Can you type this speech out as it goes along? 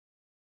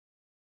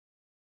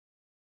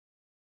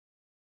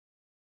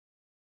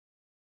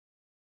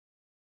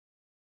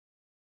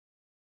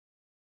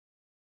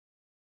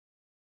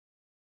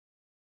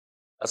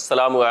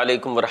السلام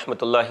علیکم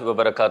ورحمۃ اللہ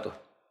وبرکاتہ۔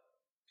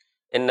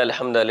 ان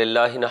الحمد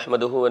للہ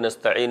نحمده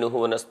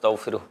ونستعینه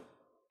ونستغفره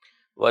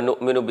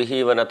ونؤمن به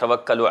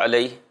ونتوکل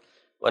علیہ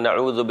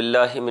ونعوذ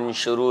باللہ من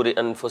شرور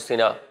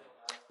انفسنا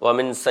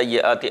ومن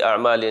سیئات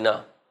اعمالنا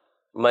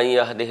من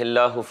يهده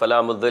اللہ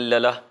فلا مضل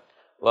له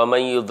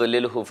ومن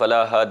يضلله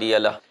فلا هادی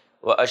له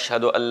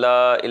واشهد ان لا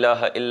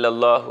الہ الا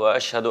اللہ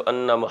واشهد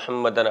ان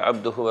محمدا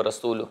عبده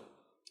ورسولہ،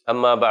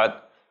 اما بعد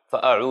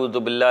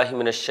فاعوذ باللہ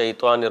من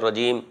الشیطان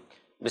الرجیم،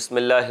 بسم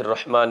اللہ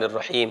الرحمن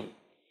الرحیم۔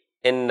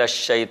 ان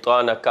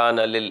الشیطان کان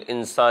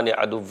للانسان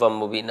عدوا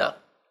مبینا۔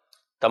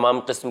 تمام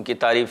قسم کی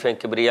تعریفیں،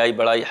 کبریائی،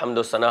 بڑائی، حمد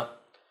و ثنا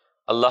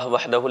اللہ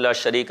وحدہ لا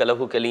شریک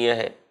لہ کے لیے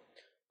ہے،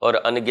 اور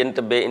انگنت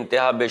بے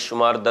انتہا بے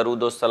شمار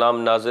درود و سلام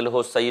نازل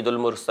ہو سید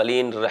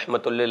المرسلین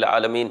رحمۃ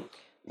للعالمین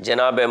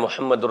جناب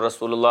محمد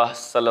الرسول اللہ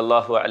صلی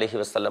اللہ علیہ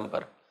وسلم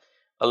پر۔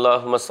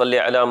 اللہم صلی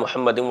علی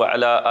محمد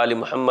وعلی آل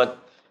محمد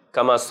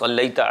کما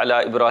صلیت علی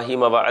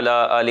ابراہیم وعلی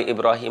آل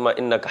ابراہیم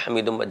انک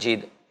حمید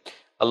مجید۔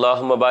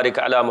 اللہم بارک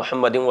علی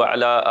محمد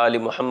وعلی آل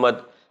محمد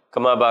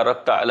کما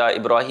بارکت علی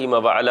ابراہیم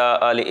وعلی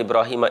آل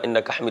ابراہیم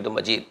انک حمید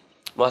مجید۔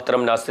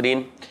 محترم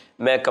ناظرین،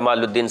 میں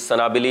کمالالدین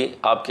سنابلی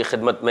آپ کی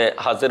خدمت میں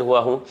حاضر ہوا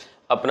ہوں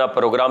اپنا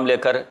پروگرام لے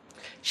کر۔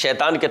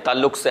 شیطان کے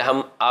تعلق سے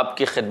ہم آپ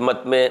کی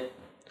خدمت میں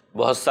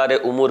بہت سارے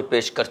امور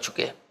پیش کر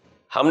چکے۔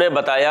 ہم نے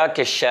بتایا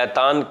کہ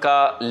شیطان کا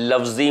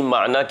لفظی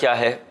معنی کیا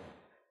ہے،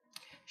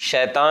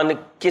 شیطان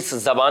کس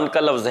زبان کا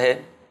لفظ ہے،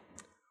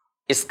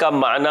 اس کا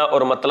معنی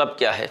اور مطلب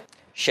کیا ہے،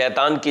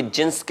 شیطان کی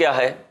جنس کیا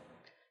ہے،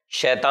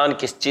 شیطان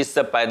کس چیز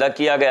سے پیدا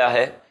کیا گیا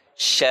ہے،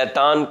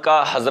 شیطان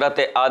کا حضرت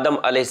آدم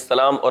علیہ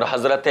السلام اور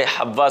حضرت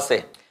حوا سے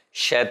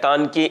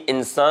شیطان کی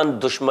انسان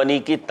دشمنی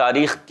کی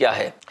تاریخ کیا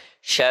ہے،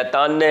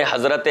 شیطان نے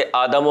حضرت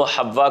آدم و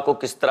حوا کو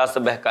کس طرح سے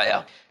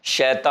بہکایا،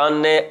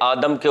 شیطان نے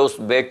آدم کے اس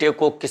بیٹے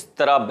کو کس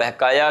طرح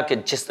بہکایا کہ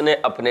جس نے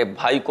اپنے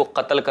بھائی کو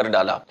قتل کر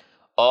ڈالا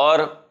اور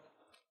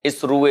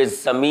اس روئے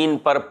زمین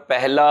پر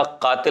پہلا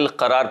قاتل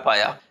قرار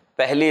پایا،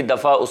 پہلی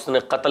دفعہ اس نے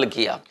قتل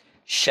کیا۔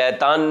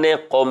 شیطان نے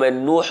قوم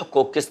نوح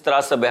کو کس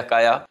طرح سے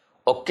بہکایا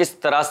اور کس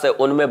طرح سے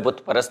ان میں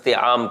بت پرستی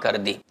عام کر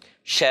دی۔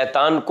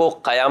 شیطان کو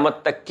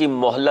قیامت تک کی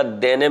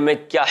مہلت دینے میں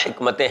کیا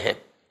حکمتیں ہیں،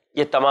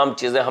 یہ تمام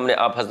چیزیں ہم نے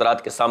آپ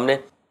حضرات کے سامنے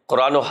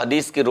قرآن و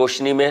حدیث کی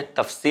روشنی میں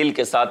تفصیل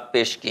کے ساتھ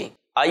پیش کی۔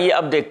 آئیے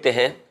اب دیکھتے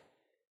ہیں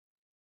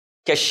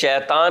کہ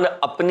شیطان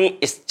اپنی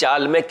اس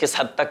چال میں کس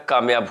حد تک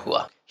کامیاب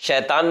ہوا۔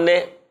 شیطان نے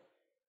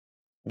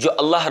جو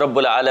اللہ رب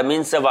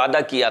العالمین سے وعدہ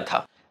کیا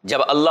تھا،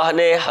 جب اللہ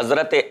نے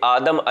حضرت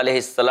آدم علیہ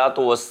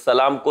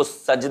السلام کو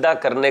سجدہ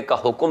کرنے کا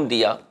حکم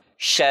دیا،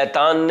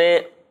 شیطان نے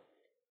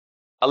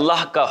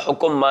اللہ کا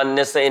حکم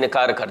ماننے سے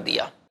انکار کر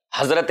دیا،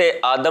 حضرت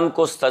آدم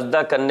کو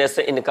سجدہ کرنے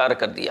سے انکار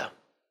کر دیا۔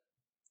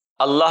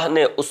 اللہ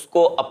نے اس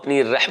کو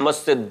اپنی رحمت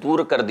سے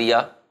دور کر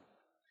دیا،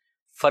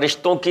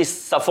 فرشتوں کی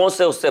صفوں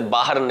سے اسے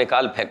باہر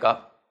نکال پھینکا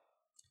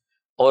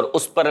اور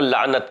اس پر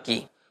لعنت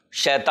کی۔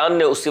 شیطان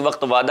نے اسی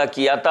وقت وعدہ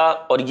کیا تھا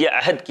اور یہ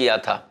عہد کیا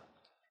تھا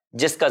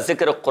جس کا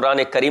ذکر قرآن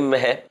کریم میں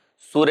ہے،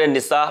 سورہ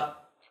نساء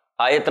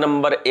آیت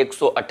نمبر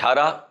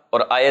 118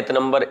 اور آیت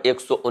نمبر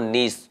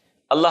 119۔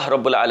 اللہ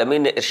رب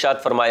العالمین نے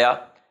ارشاد فرمایا،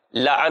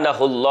 لعنہ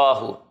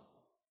اللہ،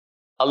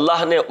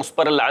 اللہ نے اس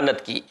پر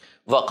لعنت کی،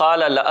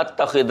 وقال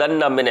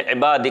لأتخذن من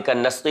عبادک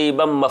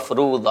نصیبا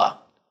مفروضا،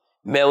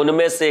 میں ان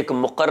میں سے ایک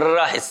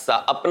مقررہ حصہ،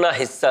 اپنا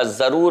حصہ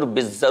ضرور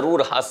بالضرور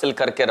حاصل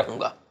کر کے رہوں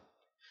گا،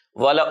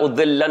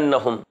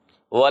 وَلَأُضِلَّنَّهُمْ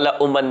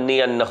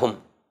وَلَأُمَنِّيَنَّهُمْ،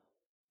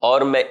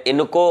 اور میں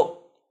ان کو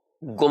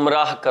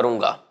گمراہ کروں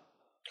گا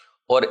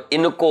اور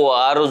ان کو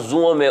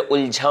آرزوؤں میں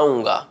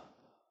الجھاؤں گا۔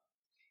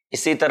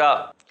 اسی طرح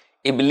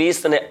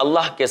ابلیس نے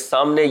اللہ کے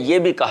سامنے یہ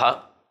بھی کہا،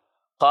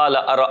 قال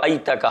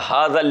ارأيتك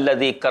هذا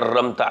الذي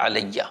كرمت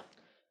علي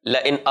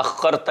لئن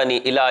اخرتني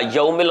الى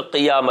يوم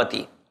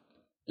القيامة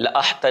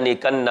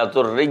لاحتنكن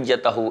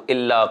ذريته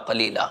الا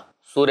قليلا،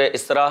 سورہ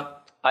اسراء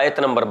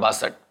آیت نمبر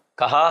 62۔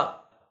 کہا،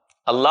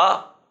 اللہ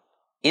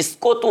اس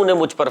کو تو نے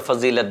مجھ پر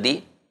فضیلت دی،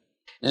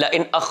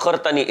 لئن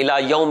اخرتنی الی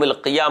یوم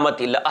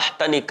القیامت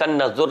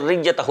لاحتنکن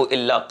ذریتہ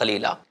الا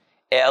قلیلا،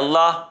 اے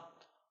اللہ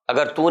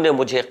اگر تو نے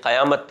مجھے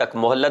قیامت تک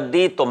مہلت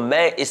دی تو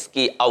میں اس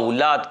کی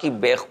اولاد کی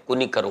بے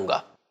خونی کروں گا،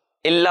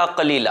 الا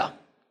قلیلا،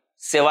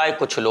 سوائے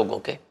کچھ لوگوں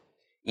کے،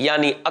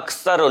 یعنی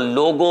اکثر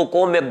لوگوں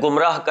کو میں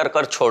گمراہ کر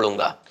کر چھوڑوں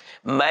گا،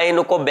 میں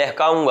ان کو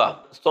بہکاؤں گا،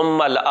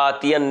 ثم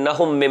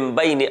لآتینہم من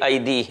بین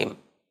ایدیہم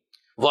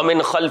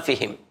ومن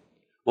خلفہم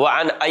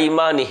وعن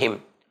ایمانہم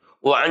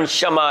وعن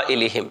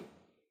شمائلہم،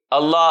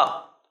 اللہ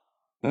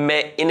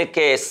میں ان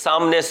کے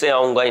سامنے سے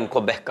آؤں گا ان کو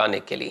بہکانے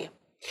کے لیے،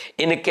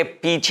 ان کے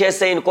پیچھے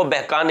سے ان کو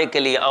بہکانے کے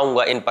لیے آؤں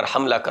گا، ان پر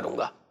حملہ کروں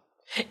گا،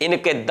 ان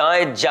کے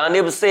دائیں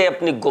جانب سے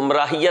اپنی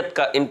گمراہیت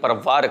کا ان پر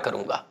وار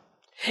کروں گا،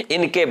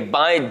 ان کے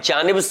بائیں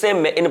جانب سے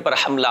میں ان پر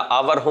حملہ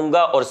آور ہوں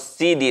گا اور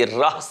سیدھی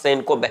راہ سے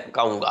ان کو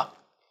بہکاؤں گا،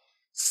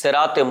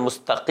 صراط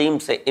مستقیم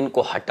سے ان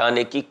کو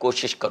ہٹانے کی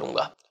کوشش کروں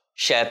گا۔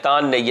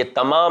 شیطان نے یہ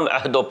تمام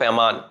عہد و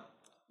پیمان،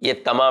 یہ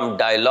تمام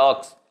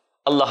ڈائلاگز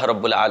اللہ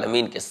رب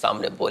العالمین کے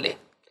سامنے بولے،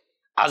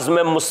 عزم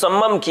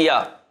مصمم کیا،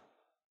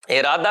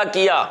 ارادہ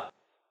کیا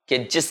کہ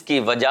جس کی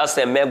وجہ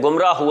سے میں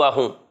گمراہ ہوا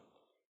ہوں،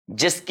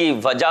 جس کی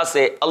وجہ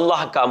سے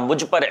اللہ کا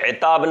مجھ پر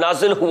عتاب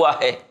نازل ہوا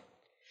ہے،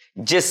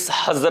 جس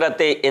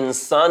حضرت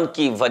انسان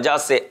کی وجہ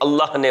سے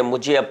اللہ نے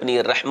مجھے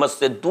اپنی رحمت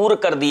سے دور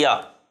کر دیا،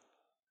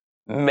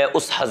 میں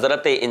اس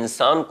حضرت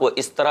انسان کو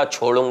اس طرح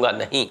چھوڑوں گا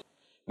نہیں،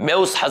 میں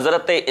اس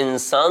حضرت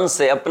انسان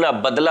سے اپنا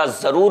بدلہ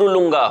ضرور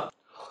لوں گا،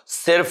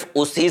 صرف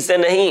اسی سے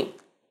نہیں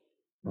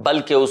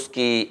بلکہ اس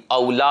کی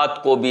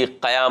اولاد کو بھی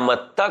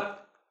قیامت تک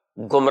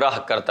گمراہ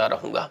کرتا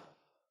رہوں گا۔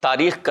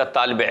 تاریخ کا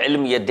طالب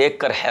علم یہ دیکھ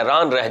کر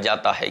حیران رہ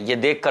جاتا ہے، یہ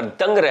دیکھ کر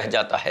دنگ رہ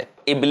جاتا ہے۔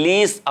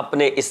 ابلیس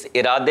اپنے اس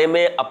ارادے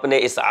میں، اپنے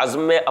اس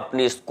عزم میں،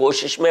 اپنی اس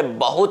کوشش میں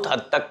بہت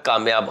حد تک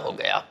کامیاب ہو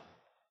گیا۔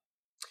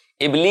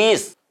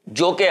 ابلیس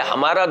جو کہ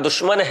ہمارا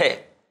دشمن ہے،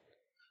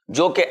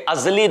 جو کہ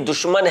ازلی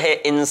دشمن ہے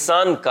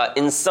انسان کا،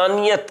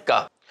 انسانیت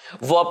کا،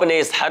 وہ اپنے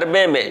اس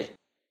حربے میں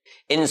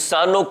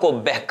انسانوں کو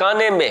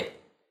بہکانے میں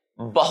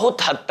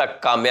بہت حد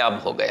تک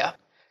کامیاب ہو گیا۔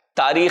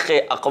 تاریخ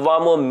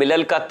اقوام و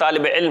ملل کا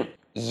طالب علم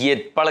یہ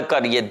پڑھ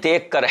کر، یہ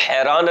دیکھ کر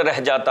حیران رہ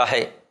جاتا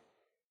ہے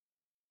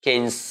کہ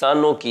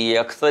انسانوں کی یہ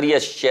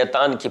اکثریت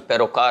شیطان کی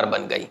پیروکار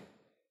بن گئی،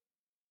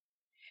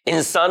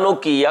 انسانوں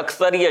کی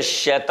اکثریت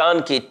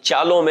شیطان کی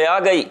چالوں میں آ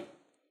گئی،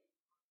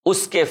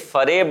 اس کے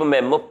فریب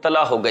میں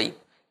مبتلا ہو گئی،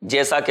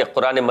 جیسا کہ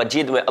قرآن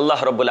مجید میں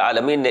اللہ رب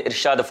العالمین نے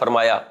ارشاد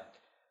فرمایا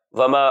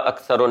وما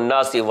اکثر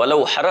الناس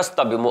ولو حرصت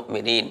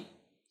بمؤمنین،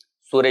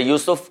 سورہ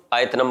یوسف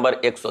آیت نمبر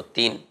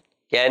 103،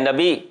 کہ اے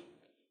نبی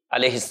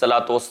علیہ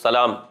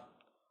السلام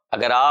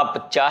اگر آپ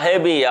چاہیں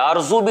بھی،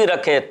 آرزو بھی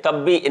رکھیں، تب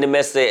بھی ان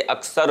میں سے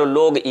اکثر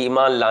لوگ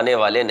ایمان لانے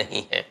والے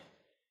نہیں ہیں۔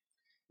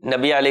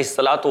 نبی علیہ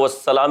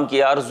السلام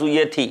کی آرزو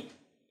یہ تھی،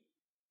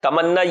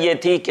 تمنا یہ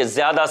تھی کہ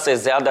زیادہ سے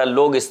زیادہ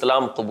لوگ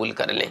اسلام قبول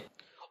کر لیں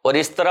اور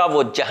اس طرح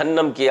وہ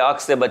جہنم کی آگ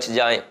سے بچ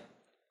جائیں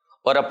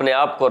اور اپنے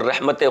آپ کو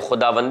رحمت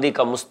خداوندی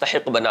کا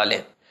مستحق بنا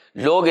لیں۔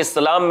 لوگ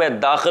اسلام میں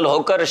داخل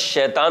ہو کر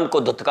شیطان کو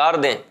دھتکار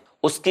دیں،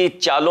 اس کی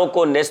چالوں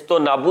کو نیست و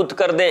نابود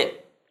کر دیں،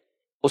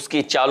 اس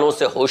کی چالوں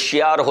سے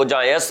ہوشیار ہو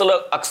جائیں،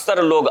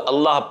 اکثر لوگ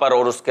اللہ پر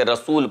اور اس کے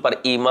رسول پر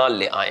ایمان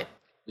لے آئیں۔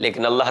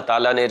 لیکن اللہ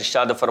تعالیٰ نے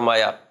ارشاد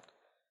فرمایا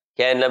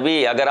کہ اے نبی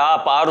اگر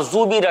آپ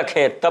آرزو بھی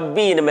رکھیں تب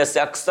بھی ان میں سے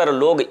اکثر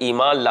لوگ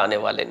ایمان لانے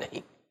والے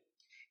نہیں۔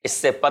 اس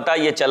سے پتہ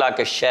یہ چلا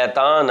کہ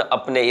شیطان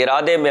اپنے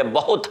ارادے میں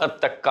بہت حد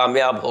تک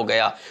کامیاب ہو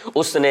گیا،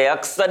 اس نے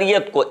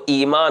اکثریت کو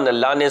ایمان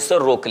لانے سے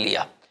روک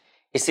لیا۔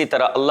 اسی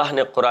طرح اللہ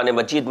نے قرآن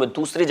مجید میں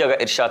دوسری جگہ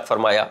ارشاد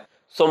فرمایا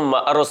ثم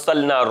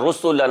ارسلنا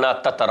رسلنا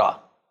تترا،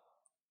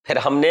 پھر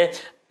ہم نے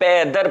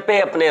پے در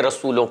پہ اپنے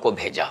رسولوں کو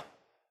بھیجا۔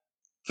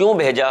 کیوں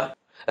بھیجا؟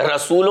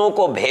 رسولوں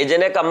کو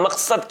بھیجنے کا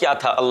مقصد کیا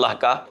تھا اللہ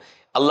کا؟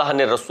 اللہ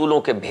نے رسولوں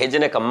کے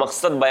بھیجنے کا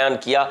مقصد بیان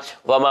کیا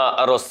وما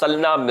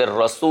ارسلنا من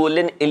رسول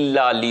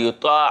الا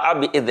لیطاع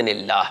باذن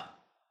اللہ،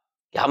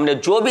 کہ ہم نے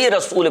جو بھی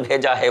رسول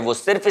بھیجا ہے وہ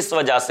صرف اس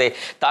وجہ سے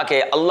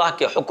تاکہ اللہ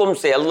کے حکم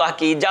سے، اللہ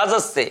کی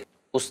اجازت سے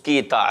اس کی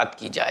اطاعت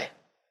کی جائے۔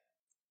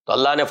 تو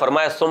اللہ نے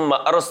فرمایا ثم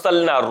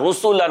ارسلنا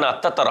رسلنا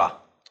تترا،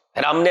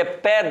 پھر ہم نے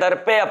پے در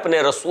پہ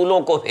اپنے رسولوں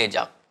کو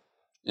بھیجا۔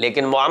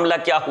 لیکن معاملہ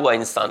کیا ہوا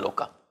انسانوں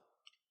کا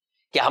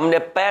کہ ہم نے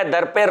پے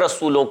در پہ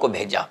رسولوں کو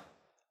بھیجا۔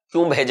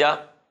 کیوں بھیجا؟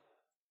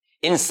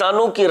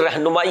 انسانوں کی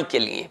رہنمائی کے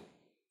لیے،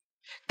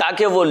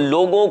 تاکہ وہ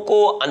لوگوں کو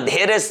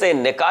اندھیرے سے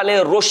نکالے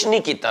روشنی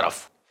کی طرف،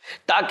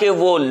 تاکہ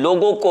وہ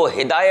لوگوں کو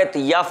ہدایت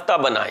یافتہ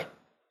بنائیں،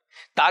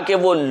 تاکہ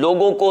وہ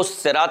لوگوں کو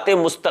صراط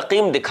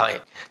مستقیم دکھائیں،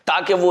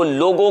 تاکہ وہ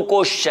لوگوں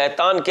کو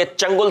شیطان کے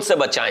چنگل سے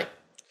بچائیں،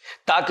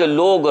 تاکہ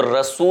لوگ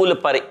رسول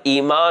پر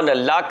ایمان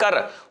لا کر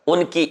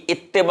ان کی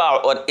اتباع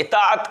اور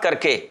اطاعت کر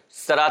کے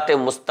صراط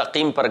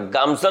مستقیم پر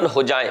گامزن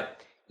ہو جائیں۔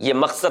 یہ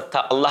مقصد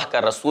تھا اللہ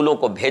کا رسولوں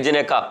کو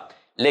بھیجنے کا۔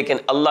 لیکن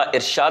اللہ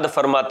ارشاد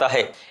فرماتا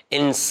ہے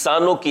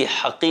انسانوں کی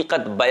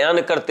حقیقت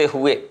بیان کرتے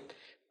ہوئے،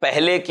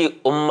 پہلے کی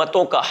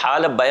امتوں کا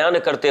حال بیان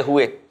کرتے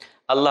ہوئے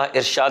اللہ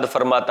ارشاد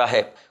فرماتا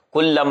ہے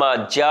کلما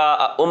جاء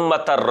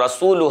امۃ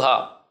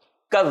رسولها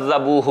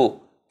کذبوہ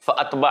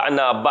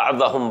فاتبعنا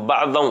بعضهم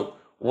بعضا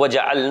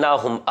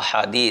وجعلناهم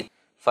احادیث،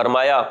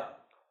 فرمایا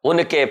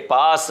ان کے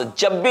پاس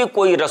جب بھی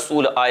کوئی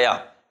رسول آیا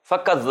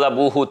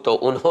فکذبوہ، تو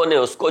انہوں نے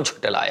اس کو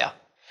جھٹلایا۔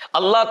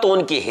 اللہ تو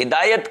ان کی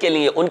ہدایت کے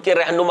لیے، ان کی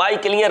رہنمائی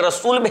کے لیے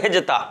رسول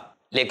بھیجتا،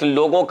 لیکن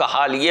لوگوں کا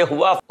حال یہ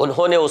ہوا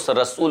انہوں نے اس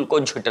رسول کو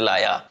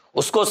جھٹلایا،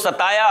 اس کو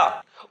ستایا،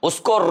 اس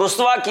کو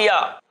رسوا کیا،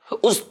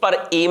 اس پر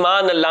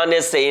ایمان لانے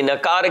سے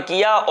انکار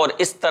کیا اور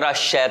اس طرح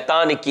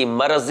شیطان کی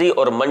مرضی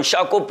اور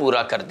منشا کو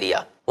پورا کر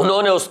دیا۔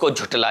 انہوں نے اس کو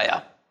جھٹلایا۔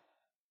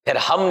 پھر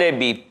ہم نے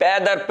بھی پے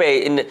در پہ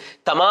ان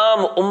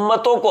تمام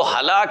امتوں کو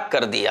ہلاک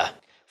کر دیا۔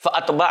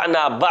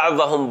 فَأَتْبَعْنَا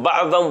بَعْضَهُمْ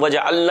بَعْضًا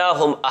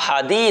وَجَعَلْنَاهُمْ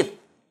أَحَادِيث،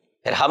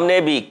 پھر ہم نے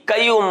بھی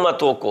کئی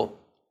امتوں کو،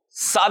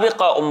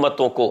 سابقہ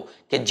امتوں کو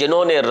کہ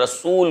جنہوں نے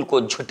رسول کو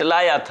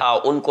جھٹلایا تھا،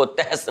 ان کو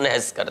تہس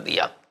نہس کر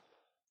دیا،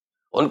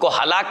 ان کو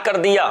ہلاک کر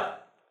دیا،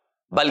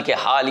 بلکہ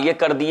حال یہ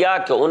کر دیا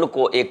کہ ان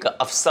کو ایک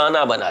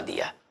افسانہ بنا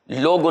دیا۔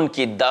 لوگ ان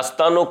کی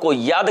داستانوں کو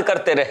یاد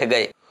کرتے رہ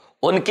گئے،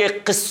 ان کے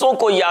قصوں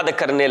کو یاد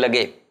کرنے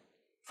لگے۔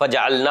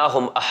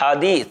 فجعلناہم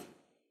احادیث،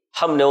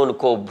 ہم نے ان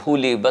کو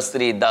بھولی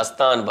بسری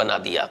داستان بنا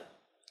دیا۔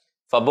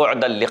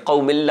 فبعدا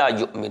لقوم لا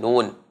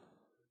یؤمنون،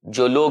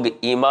 جو لوگ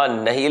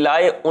ایمان نہیں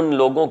لائے ان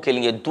لوگوں کے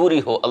لیے دوری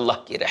ہو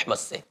اللہ کی رحمت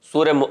سے۔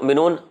 سورہ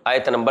مؤمنون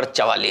آیت نمبر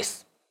 44۔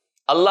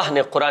 اللہ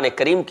نے قرآن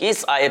کریم کی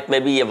اس آیت میں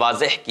بھی یہ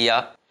واضح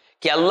کیا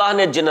کہ اللہ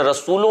نے جن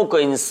رسولوں کو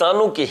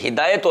انسانوں کی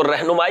ہدایت اور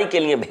رہنمائی کے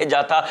لیے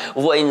بھیجا تھا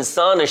وہ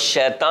انسان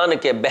شیطان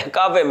کے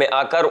بہکاوے میں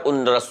آ کر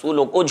ان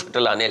رسولوں کو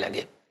جھٹلانے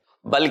لگے۔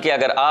 بلکہ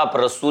اگر آپ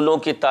رسولوں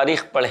کی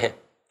تاریخ پڑھیں،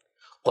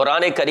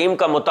 قرآن کریم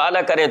کا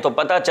مطالعہ کریں تو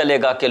پتہ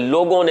چلے گا کہ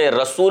لوگوں نے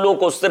رسولوں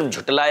کو صرف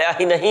جھٹلایا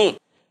ہی نہیں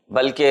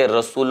بلکہ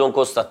رسولوں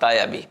کو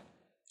ستایا بھی،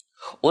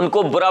 ان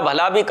کو برا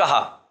بھلا بھی کہا،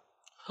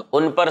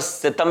 ان پر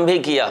ستم بھی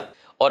کیا،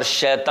 اور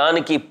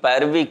شیطان کی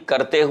پیروی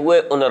کرتے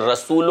ہوئے ان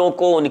رسولوں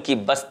کو ان کی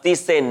بستی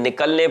سے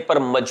نکلنے پر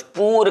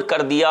مجبور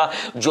کر دیا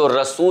جو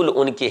رسول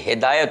ان کی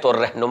ہدایت اور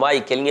رہنمائی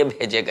کے لیے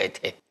بھیجے گئے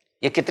تھے۔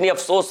 یہ کتنی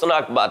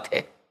افسوسناک بات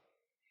ہے،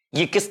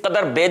 یہ کس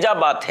قدر بیجا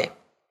بات ہے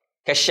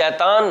کہ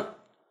شیطان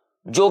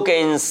جو کہ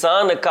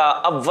انسان کا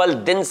اول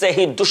دن سے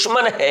ہی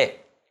دشمن ہے،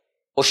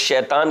 اس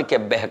شیطان کے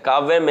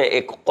بہکاوے میں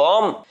ایک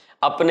قوم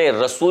اپنے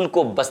رسول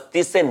کو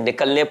بستی سے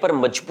نکلنے پر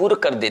مجبور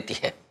کر دیتی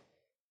ہے۔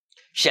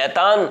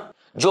 شیطان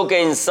جو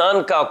کہ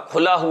انسان کا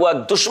کھلا ہوا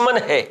دشمن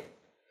ہے،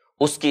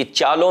 اس کی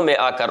چالوں میں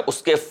آ کر،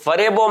 اس کے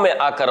فریبوں میں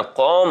آ کر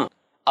قوم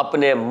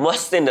اپنے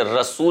محسن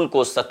رسول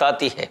کو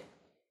ستاتی ہے،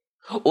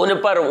 ان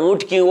پر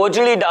اونٹ کی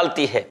اوجڑی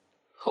ڈالتی ہے،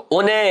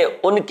 انہیں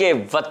ان کے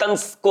وطن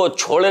کو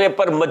چھوڑنے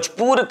پر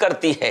مجبور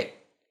کرتی ہے،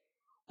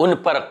 ان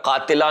پر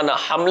قاتلانہ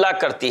حملہ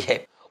کرتی ہے،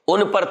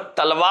 ان پر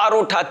تلوار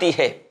اٹھاتی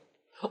ہے،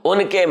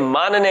 ان کے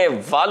ماننے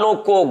والوں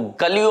کو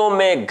گلیوں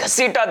میں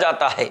گھسیٹا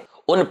جاتا ہے،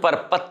 ان پر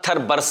پتھر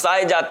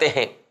برسائے جاتے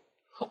ہیں،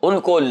 ان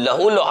کو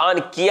لہو لہان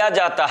کیا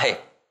جاتا ہے۔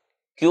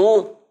 کیوں؟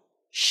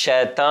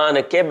 شیطان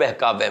کے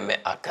بہکاوے میں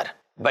آ کر۔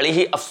 بڑی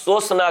ہی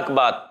افسوسناک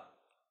بات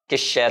کہ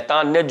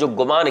شیطان نے جو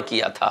گمان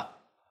کیا تھا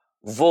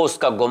وہ اس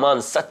کا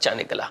گمان سچا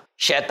نکلا۔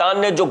 شیطان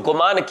نے جو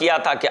گمان کیا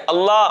تھا کہ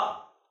اللہ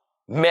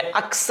میں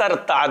اکثر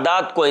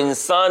تعداد کو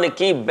انسان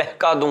کی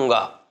بہکا دوں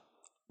گا،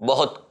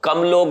 بہت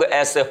کم لوگ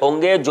ایسے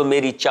ہوں گے جو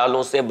میری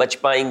چالوں سے بچ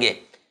پائیں گے۔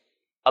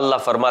 اللہ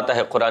فرماتا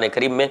ہے قرآن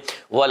کریم میں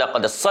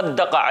وَلَقَدْ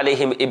صَدَّقَ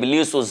عَلَيْهِمْ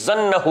إِبْلِيسُ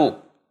ظَنَّهُ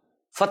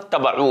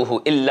فَاتَّبَعُوهُ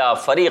إِلَّا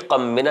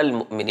فَرِيقًا مِّنَ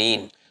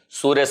الْمُؤْمِنِينَ۔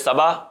 سورہ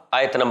سبا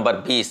آیت نمبر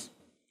 20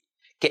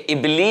 کہ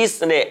ابلیس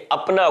نے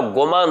اپنا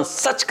گمان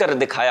سچ کر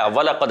دکھایا۔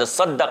 وَلَقَدْ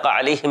صَدَّقَ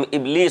عَلَيْهِمْ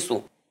إِبْلِيسُ،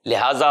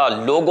 لہٰذا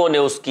لوگوں نے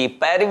اس کی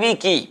پیروی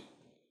کی،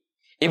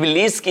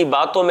 ابلیس کی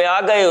باتوں میں آ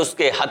گئے، اس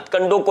کے ہتھ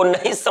کنڈوں کو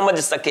نہیں سمجھ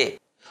سکے،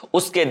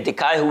 اس کے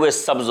دکھائے ہوئے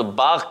سبز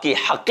باغ کی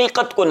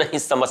حقیقت کو نہیں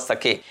سمجھ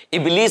سکے۔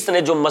 ابلیس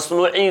نے جو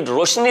مصنوعی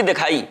روشنی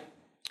دکھائی،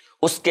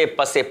 اس کے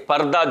پس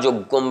پردہ جو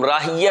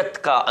گمراہیت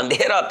کا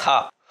اندھیرا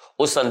تھا،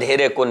 اس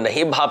اندھیرے کو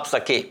نہیں بھاپ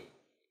سکے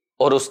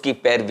اور اس کی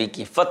پیروی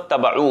کی۔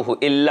 فَاتَّبَعُوهُ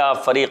إِلَّا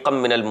فَرِيقًا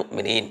مِّنَ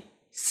الْمُؤْمِنِينَ،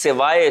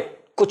 سوائے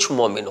کچھ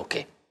مومنوں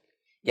کے۔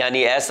 یعنی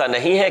ایسا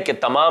نہیں ہے کہ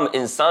تمام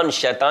انسان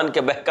شیطان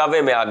کے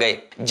بہکاوے میں آ گئے۔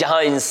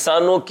 جہاں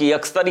انسانوں کی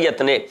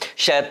اکثریت نے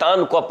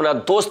شیطان کو اپنا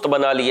دوست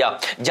بنا لیا،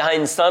 جہاں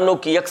انسانوں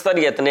کی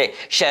اکثریت نے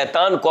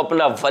شیطان کو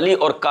اپنا ولی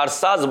اور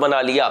کارساز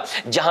بنا لیا،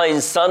 جہاں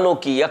انسانوں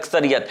کی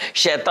اکثریت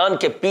شیطان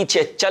کے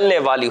پیچھے چلنے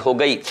والی ہو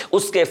گئی،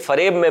 اس کے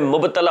فریب میں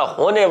مبتلا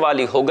ہونے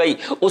والی ہو گئی،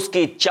 اس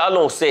کی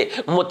چالوں سے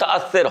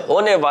متاثر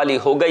ہونے والی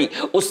ہو گئی،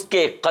 اس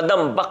کے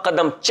قدم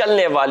بقدم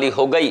چلنے والی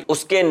ہو گئی،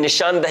 اس کے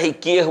نشاندہی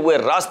کیے ہوئے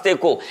راستے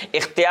کو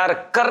اختیار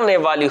کرنے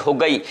والی ہو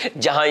گئی،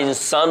 جہاں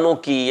انسانوں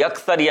کی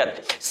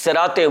اکثریت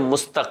صراط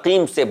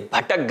مستقیم سے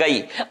بھٹک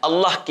گئی،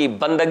 اللہ کی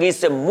بندگی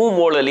سے منہ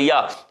موڑ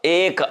لیا،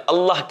 ایک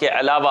اللہ کے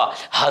علاوہ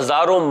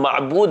ہزاروں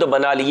معبود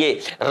بنا لیے،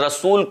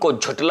 رسول کو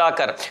جھٹلا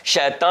کر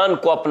شیطان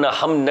کو اپنا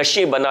ہم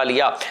نشی بنا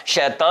لیا،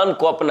 شیطان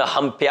کو اپنا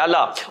ہم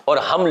پیالہ اور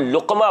ہم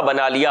لقمہ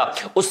بنا لیا،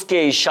 اس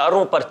کے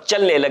اشاروں پر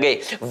چلنے لگے۔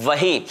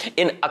 وہیں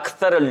ان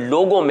اکثر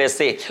لوگوں میں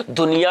سے،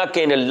 دنیا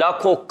کے ان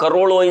لاکھوں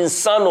کروڑوں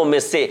انسانوں میں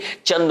سے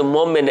چند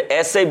مومن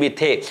ایسے بھی تھے،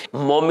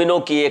 مومنوں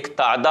کی ایک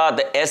تعداد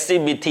ایسی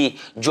بھی تھی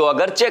جو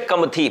اگرچہ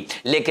کم تھی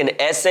لیکن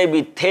ایسے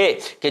بھی تھے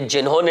کہ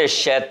جنہوں نے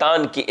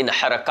شیطان کی ان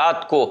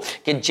حرکات کو،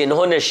 کہ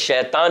جنہوں نے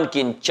شیطان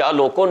کی ان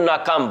چالوں کو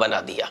ناکام بنا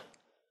دیا،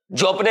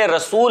 جو اپنے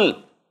رسول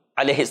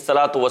علیہ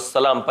الصلاۃ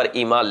والسلام پر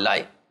ایمان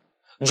لائے،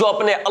 جو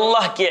اپنے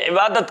اللہ کی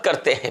عبادت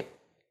کرتے ہیں،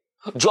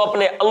 جو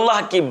اپنے اللہ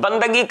کی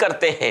بندگی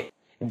کرتے ہیں،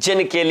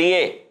 جن کے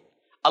لیے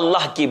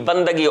اللہ کی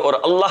بندگی اور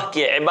اللہ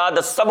کی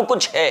عبادت سب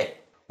کچھ ہے،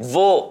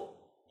 وہ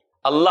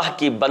اللہ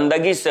کی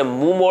بندگی سے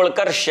منہ موڑ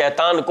کر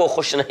شیطان کو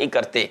خوش نہیں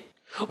کرتے،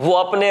 وہ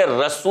اپنے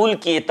رسول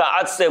کی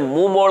اطاعت سے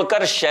منہ موڑ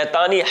کر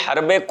شیطانی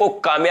حربے کو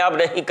کامیاب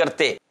نہیں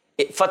کرتے۔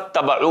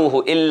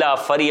 فَاتَّبَعُوهُ إِلَّا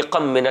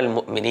فَرِيقًا مِّنَ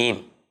الْمُؤْمِنِينَ،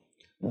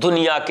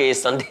 دنیا کے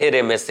اس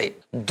اندھیرے میں سے،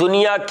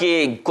 دنیا کی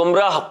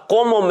گمراہ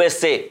قوموں میں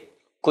سے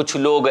کچھ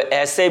لوگ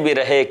ایسے بھی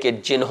رہے کہ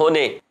جنہوں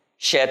نے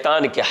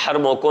شیطان کے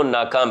حربوں کو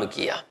ناکام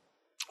کیا،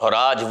 اور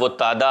آج وہ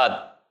تعداد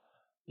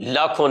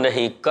لاکھوں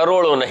نہیں،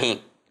 کروڑوں نہیں،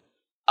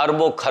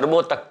 اربوں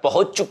خربوں تک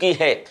پہنچ چکی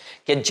ہے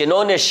کہ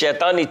جنہوں نے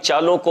شیطانی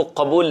چالوں کو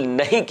قبول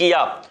نہیں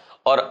کیا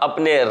اور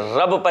اپنے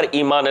رب پر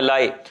ایمان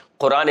لائے،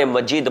 قرآن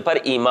مجید پر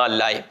ایمان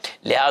لائے۔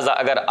 لہٰذا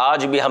اگر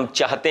آج بھی ہم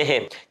چاہتے ہیں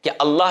کہ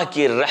اللہ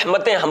کی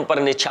رحمتیں ہم پر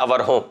نچھاور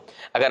ہوں،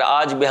 اگر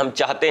آج بھی ہم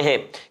چاہتے ہیں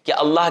کہ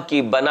اللہ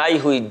کی بنائی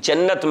ہوئی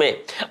جنت میں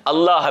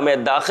اللہ ہمیں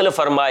داخل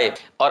فرمائے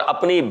اور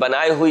اپنی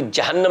بنائی ہوئی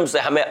جہنم سے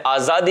ہمیں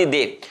آزادی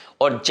دے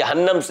اور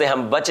جہنم سے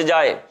ہم بچ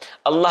جائیں،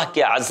 اللہ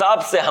کے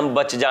عذاب سے ہم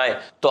بچ جائیں،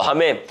 تو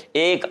ہمیں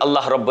ایک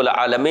اللہ رب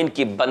العالمین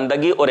کی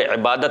بندگی اور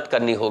عبادت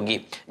کرنی ہوگی،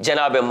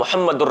 جناب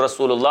محمد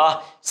الرسول اللہ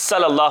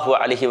صلی اللہ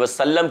علیہ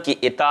وسلم کی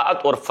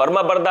اطاعت اور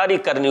فرما برداری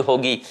کرنی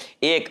ہوگی،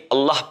 ایک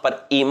اللہ پر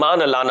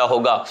ایمان لانا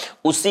ہوگا،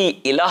 اسی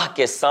الہ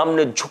کے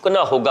سامنے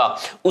جھکنا ہوگا،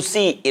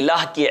 اسی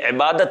الہ کی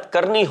عبادت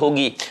کرنی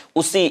ہوگی،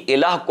 اسی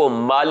الہ کو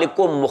مالک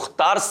و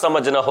مختار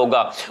سمجھنا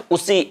ہوگا،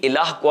 اسی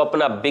الہ کو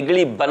اپنا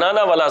بگڑی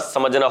بنانا والا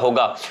سمجھنا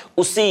ہوگا،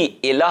 اسی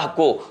الہ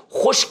کو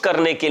خوش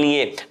کرنے کے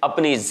لیے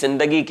اپنی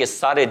زندگی کے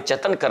سارے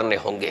جتن کرنے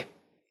ہوں گے۔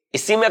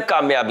 اسی میں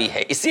کامیابی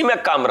ہے، اسی میں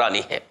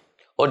کامرانی ہے۔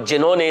 اور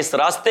جنہوں نے اس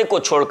راستے کو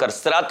چھوڑ کر،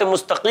 صراط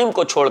مستقیم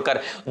کو چھوڑ کر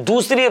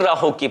دوسری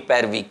راہوں کی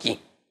پیروی کی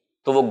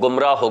تو وہ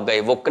گمراہ ہو گئے،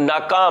 وہ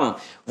ناکام،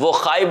 وہ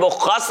خائب و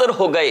خاسر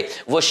ہو گئے،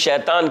 وہ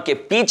شیطان کے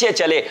پیچھے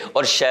چلے،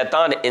 اور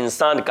شیطان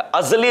انسان کا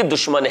ازلی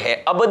دشمن ہے،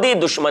 ابدی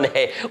دشمن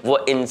ہے، وہ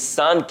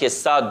انسان کے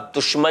ساتھ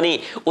دشمنی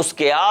اس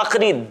کے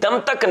آخری دم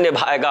تک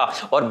نبھائے گا،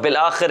 اور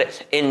بالآخر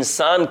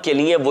انسان کے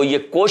لیے وہ یہ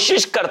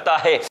کوشش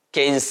کرتا ہے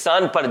کہ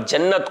انسان پر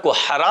جنت کو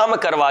حرام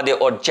کروا دے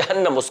اور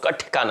جہنم اس کا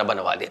ٹھکانہ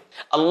بنوا دے،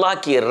 اللہ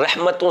کی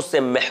رحمتوں سے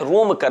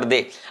محروم کر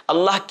دے،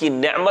 اللہ کی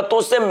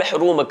نعمتوں سے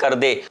محروم کر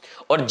دے،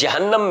 اور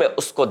جہنم میں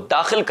اس کو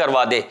داخل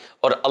کروا دے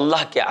اور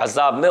اللہ کے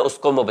عذاب میں اس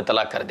کو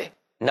مبتلا کر دے۔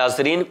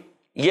 ناظرین،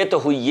 یہ تو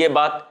ہوئی یہ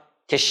بات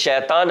کہ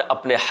شیطان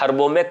اپنے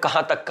حربوں میں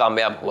کہاں تک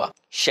کامیاب ہوا،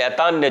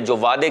 شیطان نے جو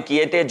وعدے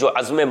کیے تھے، جو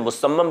عزم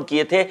مصمم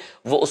کیے تھے،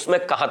 وہ اس میں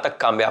کہاں تک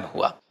کامیاب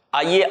ہوا۔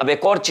 آئیے اب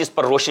ایک اور چیز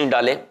پر روشنی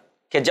ڈالیں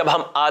کہ جب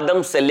ہم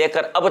آدم سے لے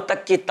کر اب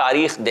تک کی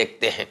تاریخ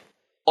دیکھتے ہیں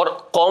اور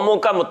قوموں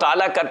کا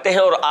مطالعہ کرتے ہیں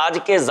اور آج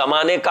کے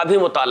زمانے کا بھی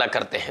مطالعہ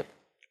کرتے ہیں،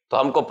 تو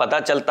ہم کو پتہ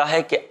چلتا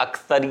ہے کہ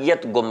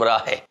اکثریت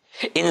گمراہ ہے،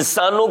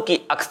 انسانوں کی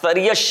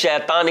اکثریت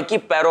شیطان کی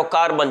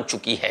پیروکار بن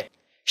چکی ہے،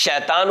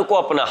 شیطان کو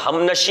اپنا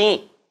ہمنشیں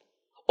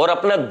اور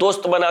اپنا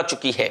دوست بنا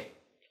چکی ہے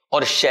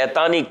اور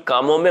شیطانی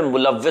کاموں میں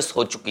ملوث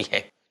ہو چکی ہے۔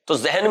 تو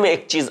ذہن میں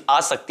ایک چیز آ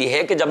سکتی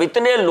ہے کہ جب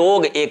اتنے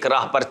لوگ ایک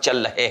راہ پر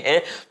چل رہے ہیں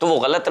تو وہ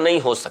غلط نہیں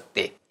ہو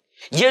سکتے،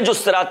 یہ جو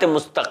صراط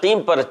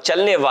مستقیم پر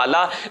چلنے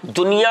والا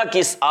دنیا کی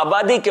اس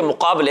آبادی کے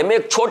مقابلے میں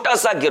ایک چھوٹا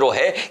سا گروہ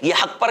ہے، یہ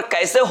حق پر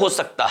کیسے ہو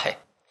سکتا ہے؟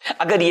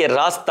 اگر یہ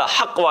راستہ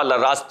حق والا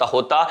راستہ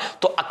ہوتا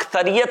تو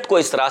اکثریت کو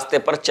اس راستے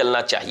پر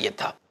چلنا چاہیے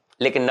تھا۔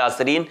 لیکن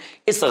ناظرین،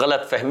 اس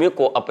غلط فہمی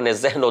کو اپنے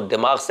ذہن و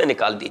دماغ سے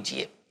نکال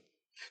دیجئے،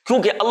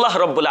 کیونکہ اللہ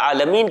رب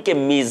العالمین کے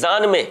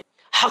میزان میں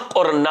حق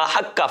اور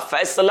ناحق کا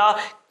فیصلہ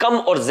کم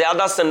اور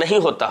زیادہ سے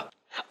نہیں ہوتا،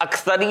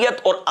 اکثریت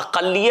اور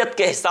اقلیت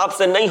کے حساب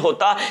سے نہیں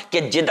ہوتا کہ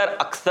جدھر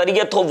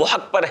اکثریت ہو وہ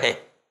حق پر ہے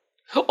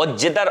اور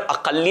جدھر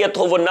اقلیت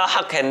ہو وہ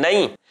ناحق ہے،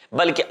 نہیں،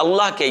 بلکہ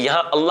اللہ کے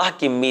یہاں اللہ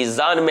کی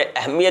میزان میں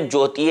اہمیت جو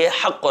ہوتی ہے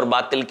حق اور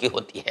باطل کی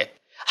ہوتی ہے۔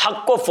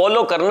 حق کو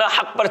فالو کرنا،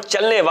 حق پر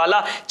چلنے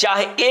والا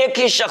چاہے ایک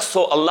ہی شخص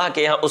ہو، اللہ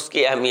کے یہاں اس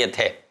کی اہمیت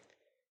ہے،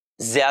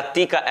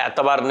 زیادتی کا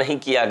اعتبار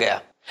نہیں کیا گیا۔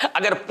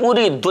 اگر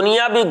پوری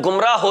دنیا بھی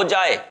گمراہ ہو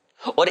جائے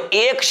اور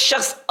ایک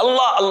شخص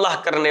اللہ اللہ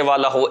کرنے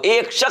والا ہو،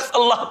 ایک شخص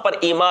اللہ پر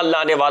ایمان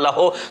لانے والا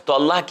ہو، تو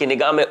اللہ کی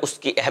نگاہ میں اس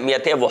کی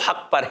اہمیت ہے، وہ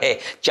حق پر ہے،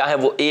 چاہے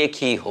وہ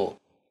ایک ہی ہو۔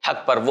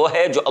 حق پر وہ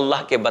ہے جو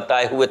اللہ کے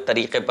بتائے ہوئے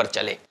طریقے پر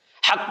چلے،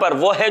 حق پر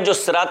وہ ہے جو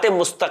صراط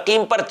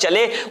مستقیم پر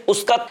چلے،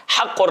 اس کا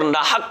حق اور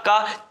ناحق کا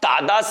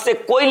تعداد سے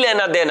کوئی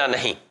لینا دینا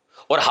نہیں۔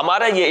 اور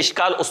ہمارا یہ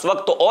اشکال اس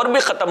وقت تو اور بھی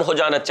ختم ہو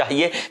جانا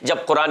چاہیے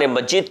جب قرآن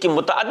مجید کی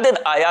متعدد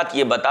آیات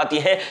یہ بتاتی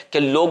ہیں کہ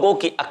لوگوں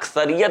کی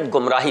اکثریت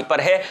گمراہی پر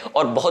ہے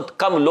اور بہت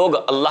کم لوگ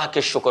اللہ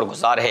کے شکر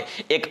گزار ہیں۔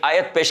 ایک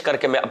آیت پیش کر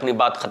کے میں اپنی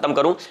بات ختم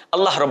کروں۔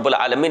 اللہ رب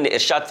العالمین نے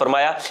ارشاد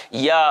فرمایا،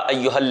 یا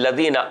ایھا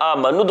الذین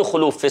آمنوا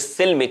ادخلوا فی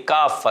السلم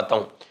کافۃ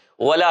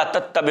ولا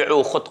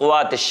تتبعوا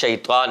خطوات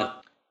الشیطان،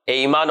 اے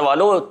ایمان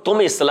والو تم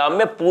اسلام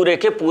میں پورے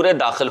کے پورے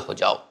داخل ہو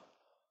جاؤ،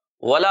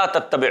 ولا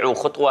تتبعوا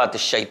خطوات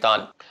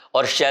الشیطان،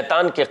 اور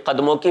شیطان کے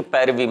قدموں کی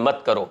پیروی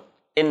مت کرو،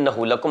 انہ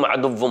لکم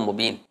عدو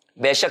مبین،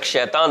 بے شک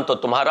شیطان تو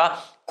تمہارا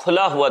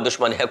کھلا ہوا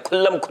دشمن ہے،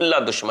 کھلم کھلا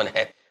دشمن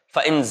ہے۔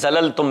 فَإِن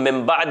زَلَلْتُم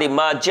مِّن بَعْدِ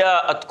مَا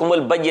جَاءَتْكُمُ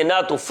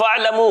الْبَيِّنَاتُ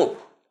فَاعْلَمُوا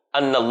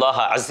أَنَّ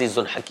اللَّهَ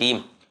عَزِيزٌ حَكِيمٌ،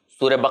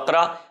 سورہ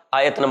بقرہ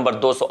آیت نمبر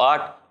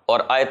 208 اور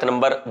آیت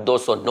نمبر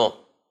 209۔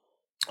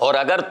 اور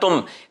اگر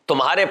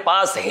تمہارے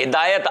پاس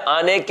ہدایت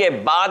آنے کے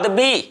بعد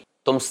بھی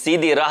تم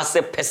سیدھی راہ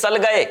سے پھسل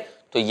گئے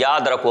تو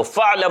یاد رکھو،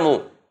 فَاعْلَمُوا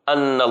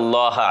ان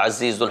اللہ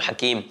عزیز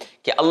الحکیم،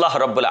 کہ اللہ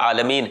رب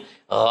العالمین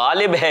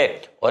غالب ہے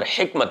اور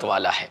حکمت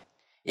والا ہے۔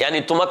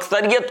 یعنی تم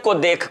اکثریت کو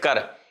دیکھ کر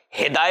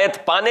ہدایت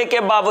پانے کے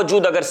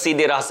باوجود اگر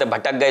سیدھی راہ سے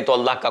بھٹک گئے تو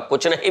اللہ کا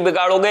کچھ نہیں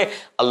بگاڑو گے،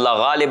 اللہ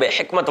غالب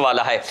حکمت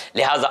والا ہے۔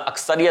 لہٰذا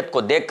اکثریت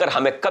کو دیکھ کر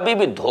ہمیں کبھی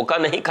بھی دھوکہ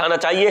نہیں کھانا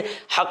چاہیے۔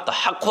 حق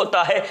حق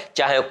ہوتا ہے،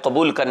 چاہے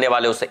قبول کرنے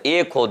والے اسے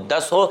 1 ہو،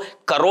 10 ہو،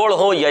 کروڑ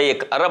ہو یا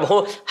 1 ارب ہو،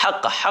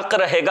 حق حق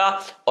رہے گا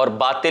اور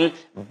باطل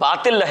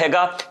باطل رہے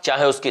گا،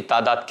 چاہے اس کی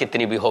تعداد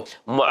کتنی بھی ہو۔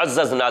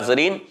 معزز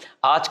ناظرین،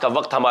 آج کا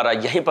وقت ہمارا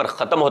یہیں پر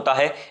ختم ہوتا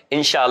ہے۔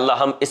 انشاءاللہ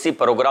ہم اسی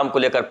پروگرام کو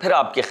لے کر پھر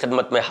آپ کی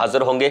خدمت میں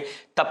حاضر ہوں گے۔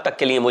 تب تک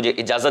کے لیے مجھے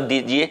اجازت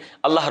دیجیے۔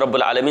 اللہ رب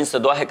العالمین سے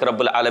دعا ہے کہ رب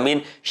العالمین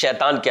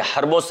شیطان کے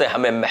حربوں سے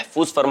ہمیں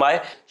محفوظ فرمائے،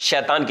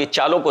 شیطان کی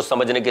چالوں کو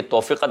سمجھنے کی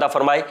توفیق عطا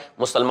فرمائے۔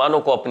 مسلمانوں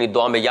کو اپنی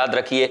دعا میں یاد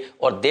رکھیے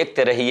اور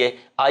دیکھتے رہیے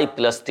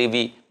iPlus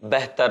TV،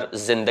 بہتر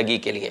زندگی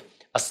کے لیے۔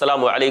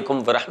 السلام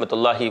علیکم ورحمۃ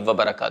اللہ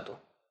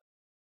وبرکاتہ۔